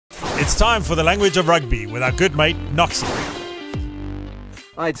It's time for the language of rugby with our good mate, Knox. All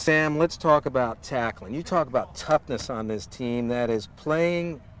right, Sam, let's talk about tackling. You talk about toughness on this team that is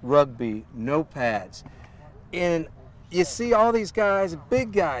playing rugby, no pads. And you see all these guys,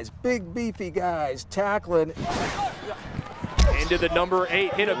 big beefy guys, tackling. Into the number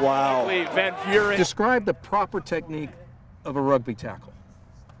 8, hit him. Wow. Van Vuren. Describe the proper technique of a rugby tackle.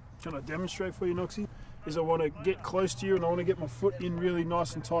 Can I demonstrate for you, Knoxy? I want to get close to you and I want to get my foot in really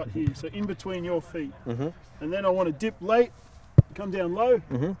nice and tight here, so in between your feet. And then I want to dip late, come down low,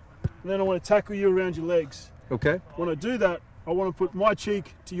 and then I want to tackle you around your legs. Okay. When I do that, I want to put my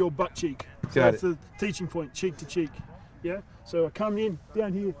cheek to your butt cheek. So that's the teaching point, cheek to cheek. Yeah? So I come in,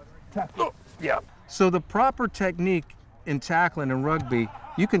 down here, tackle. Oh, yeah. So the proper technique in tackling in rugby,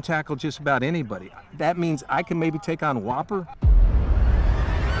 you can tackle just about anybody. That means I can maybe take on Whoppa.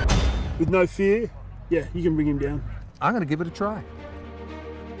 With no fear, yeah, you can bring him down. I'm going to give it a try.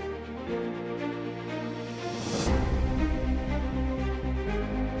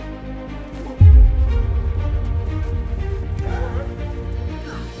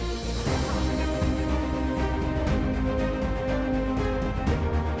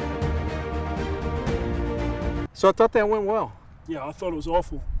 So I thought that went well. Yeah, I thought it was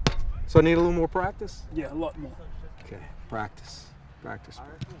awful. So I need a little more practice? Yeah, a lot more. Okay, practice.